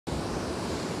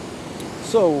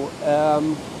So,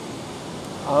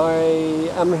 I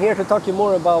am here to talk to you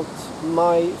more about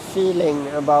my feeling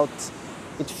about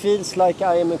it feels like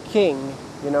I am a king,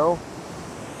 you know,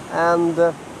 and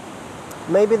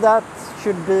maybe that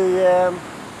should be,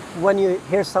 when you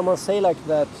hear someone say like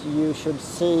that, you should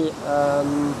see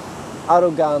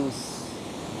arrogance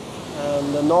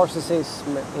and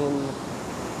narcissism in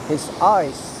his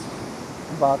eyes,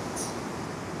 but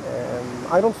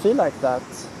I don't feel like that.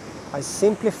 I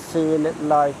simply feel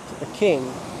like a king,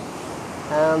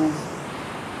 and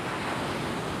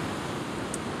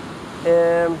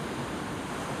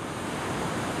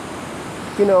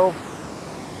you know,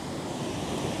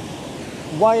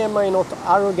 why am I not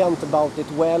arrogant about it?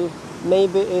 Well,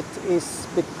 maybe it is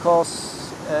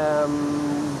because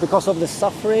of the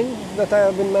suffering that I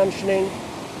have been mentioning.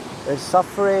 There's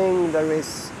suffering, there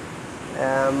is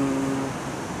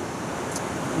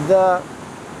the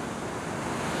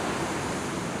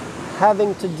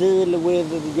having to deal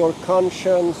with your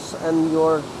conscience and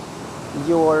your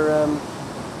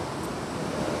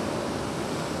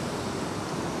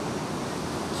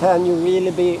can you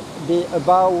really be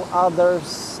above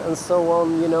others and so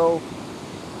on, you know.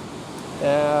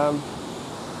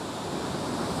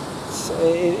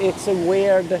 It's a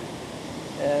weird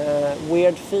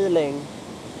feeling,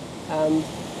 and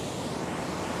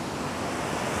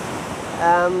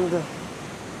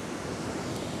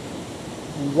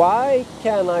why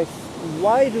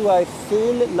do I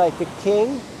feel like a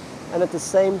king, and at the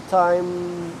same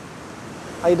time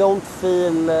I don't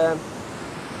feel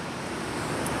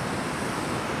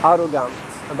arrogant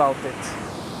about it?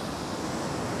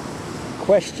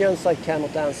 Questions I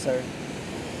cannot answer,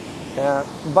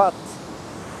 but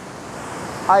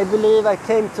I believe I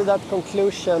came to that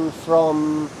conclusion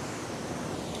from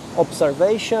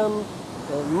observation,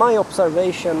 my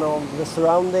observation of the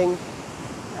surrounding,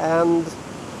 and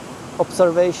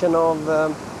observation of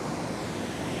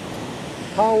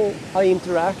how I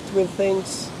interact with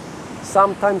things.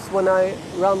 Sometimes when I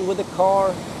run with a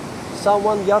car,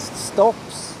 someone just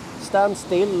stops, stands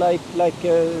still like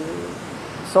a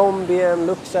zombie and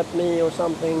looks at me or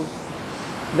something.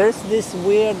 There's this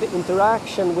weird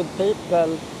interaction with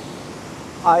people.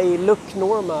 I look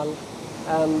normal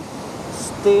and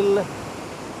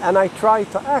I try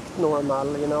to act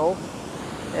normal, you know.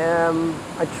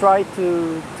 I try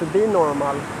to be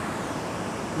normal,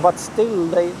 but still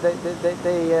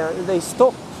they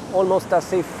stop, almost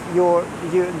as if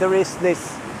there is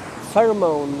this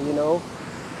pheromone, you know,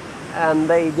 and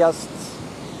they just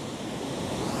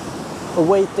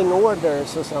awaiting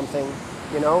orders or something,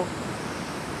 you know.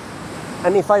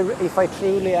 And if I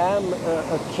truly am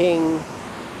a king,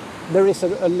 there is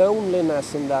a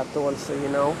loneliness in that also, you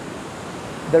know.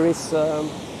 There is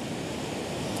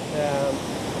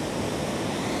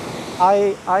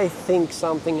I think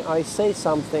something, I say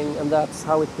something, and that's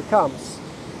how it becomes.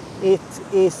 It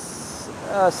is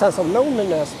a sense of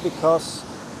loneliness because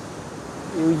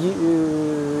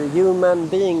human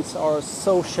beings are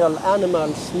social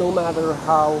animals, no matter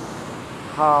how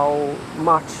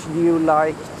much you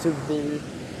like to be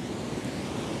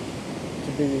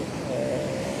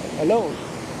alone.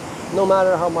 No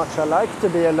matter how much I like to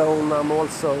be alone, I'm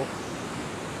also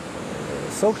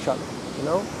social, you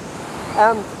know.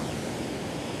 And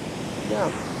yeah,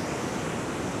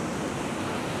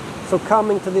 so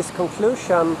coming to this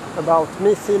conclusion about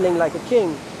me feeling like a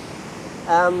king,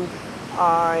 and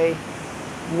a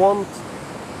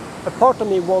part of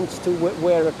me wants to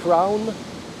wear a crown.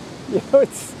 You know,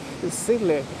 it's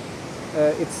silly.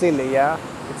 It's silly, yeah,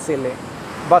 it's silly.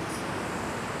 But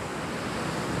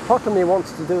part of me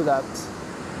wants to do that.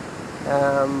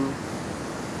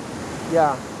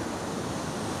 Yeah.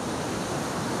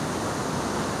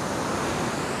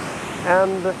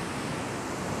 And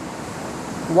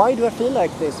why do I feel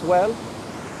like this? Well,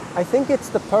 I think it's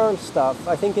the pearl stuff.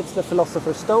 I think it's the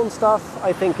philosopher's stone stuff.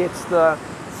 I think it's the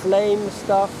flame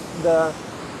stuff, the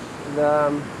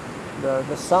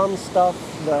sun stuff,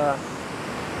 the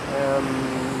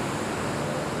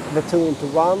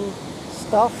 2-into-1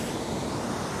 stuff.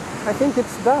 I think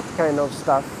it's that kind of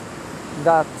stuff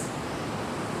that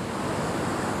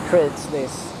creates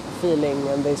this feeling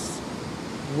and this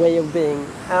way of being.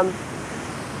 And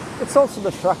it's also the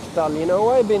fractal, you know.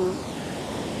 I've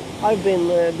been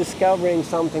discovering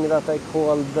something that I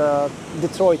call the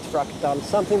Detroit fractal,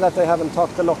 something that I haven't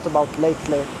talked a lot about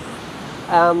lately.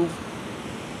 And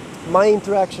my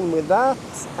interaction with that,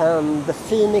 and the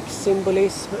phoenix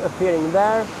symbolism appearing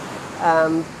there,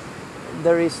 and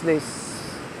there is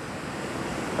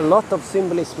a lot of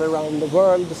symbolism around the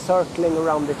world circling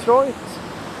around Detroit,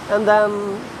 and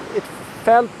then it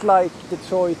felt like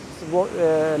Detroit,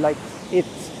 like it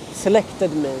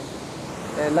selected me,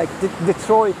 like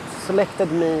Detroit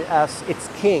selected me as its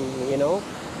king, you know,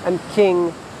 and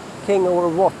king over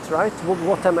what, right?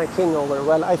 What am I king over?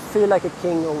 Well, I feel like a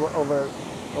king over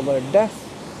death,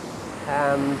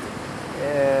 and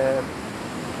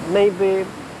maybe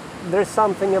there's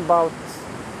something about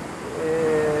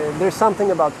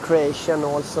creation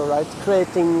also, right?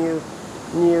 Creating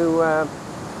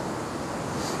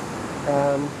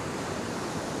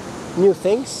new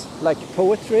things like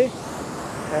poetry,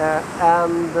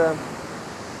 and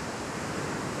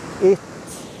it's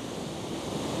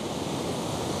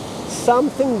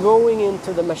something going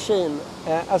into the machine,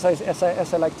 as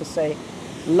I like to say.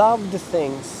 Loved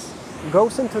things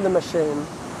goes into the machine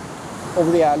of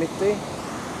reality,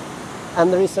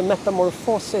 and there is a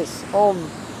metamorphosis of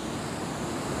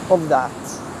that.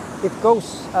 It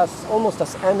goes as almost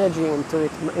as energy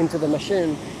into the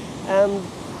machine, and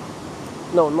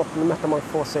no, not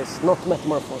metamorphosis, no,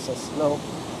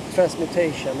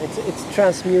 transmutation. It's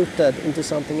transmuted into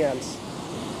something else.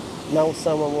 Now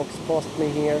someone walks past me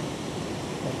here.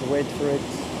 I have to wait for it.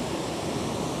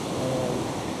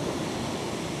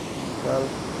 Well,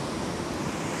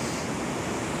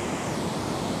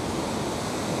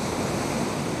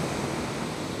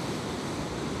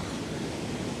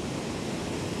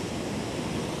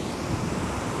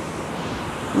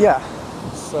 yeah,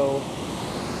 so,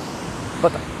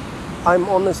 but I'm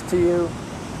honest to you.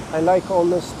 I like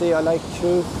honesty, I like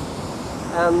truth,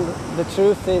 and the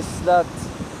truth is that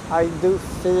I do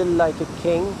feel like a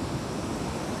king.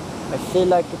 I feel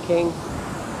like a king,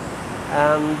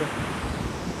 and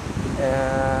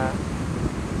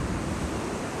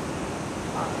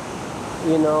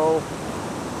you know,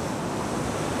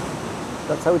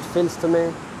 that's how it feels to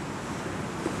me.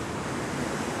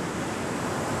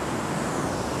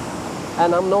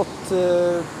 And I'm not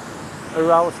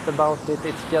aroused about it.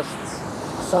 It's just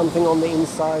something on the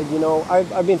inside, you know.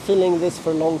 I've been feeling this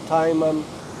for a long time. I'm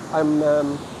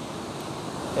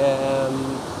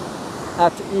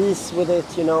at ease with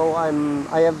it, you know.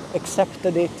 I have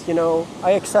accepted it, you know.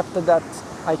 I accepted that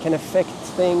I can affect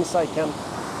things, I can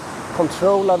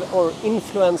control or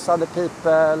influence other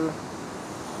people,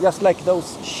 just like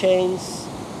those chains.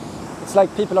 It's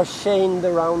like people are chained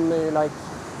around me, like,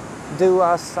 do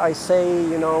as I say,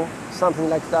 you know, something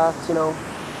like that, you know.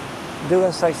 Do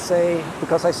as I say,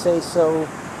 because I say so,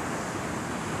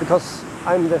 because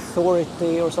I'm the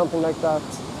authority or something like that,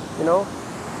 you know.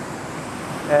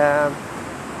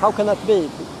 How can that be,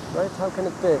 right? How can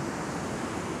it be?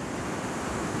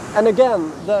 And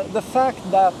again, the fact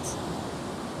that,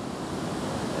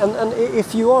 and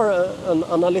if you are an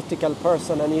analytical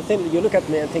person and you look at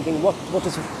me and thinking, what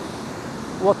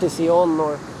is he on,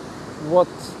 or what?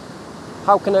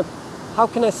 How can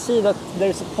I see that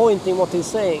there's a point in what he's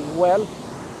saying? Well,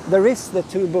 there is the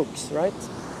two books, right?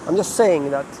 I'm just saying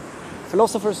that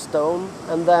Philosopher's Stone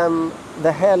and then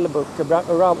the Hell book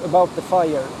about the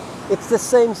fire. It's the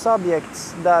same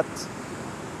subjects that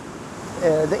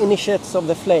the Initiates of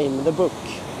the Flame, the book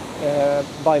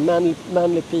by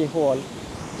Manly P. Hall.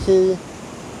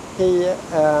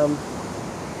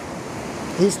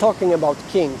 He's talking about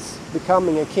kings,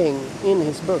 becoming a king in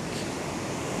his book.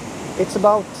 It's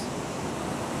about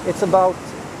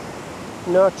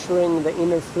nurturing the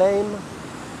inner flame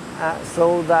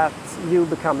so that you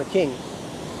become a king.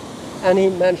 And he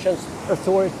mentions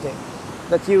authority,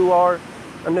 that you are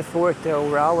an authority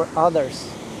over others,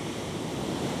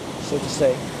 so to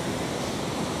say.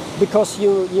 Because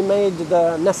you made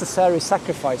the necessary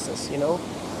sacrifices, you know.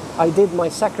 I did my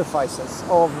sacrifices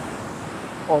of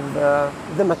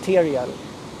the material.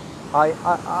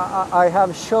 I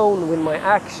have shown with my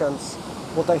actions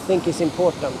what I think is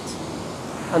important,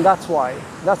 and that's why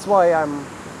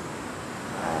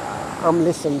I'm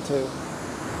listened to.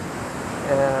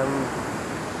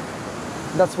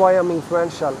 That's why I'm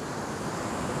influential.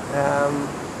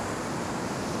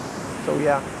 So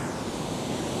yeah,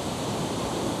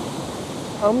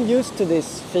 I'm used to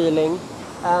this feeling,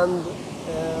 and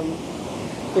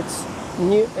it's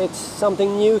new. It's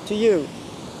something new to you.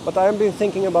 But I have been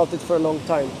thinking about it for a long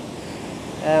time,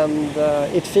 and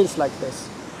it feels like this.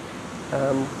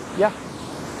 Yeah.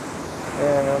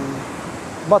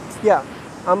 But yeah,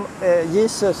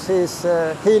 Jesus is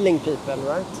healing people,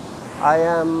 right? I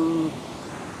am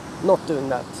not doing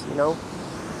that, you know.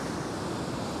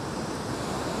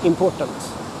 Important,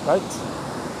 right?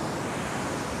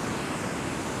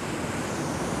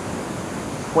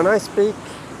 When I speak,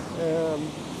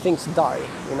 things die,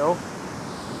 you know,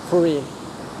 for real.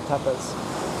 Happens,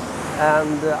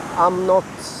 and I'm not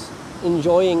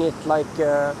enjoying it like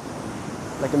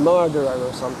like a murderer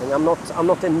or something. I'm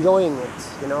not enjoying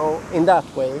it, you know, in that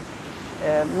way.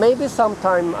 Maybe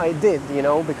sometime I did, you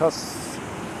know, because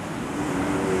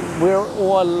we're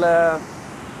all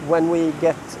when we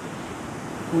get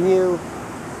new.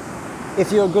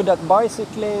 If you're good at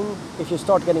bicycling, if you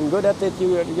start getting good at it,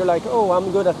 you're like, oh,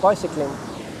 I'm good at bicycling.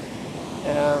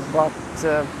 But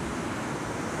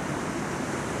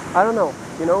I don't know,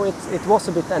 you know, it was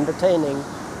a bit entertaining.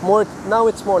 Now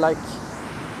it's more like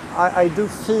I do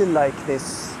feel like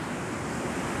this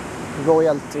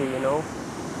royalty, you know.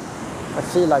 I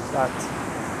feel like that.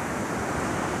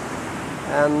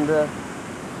 And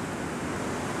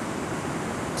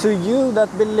to you that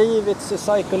believe it's a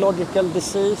psychological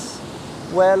disease,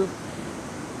 well,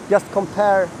 just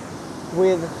compare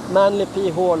with Manly P.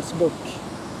 Hall's book.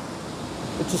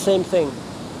 It's the same thing.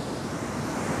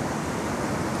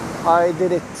 I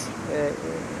did it,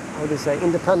 how do you say,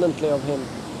 independently of him,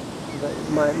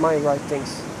 my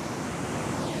writings.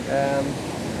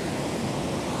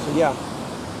 So yeah.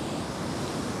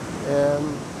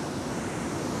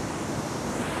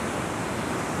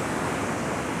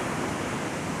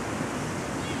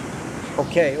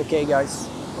 Okay, guys.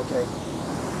 Okay.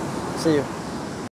 See you.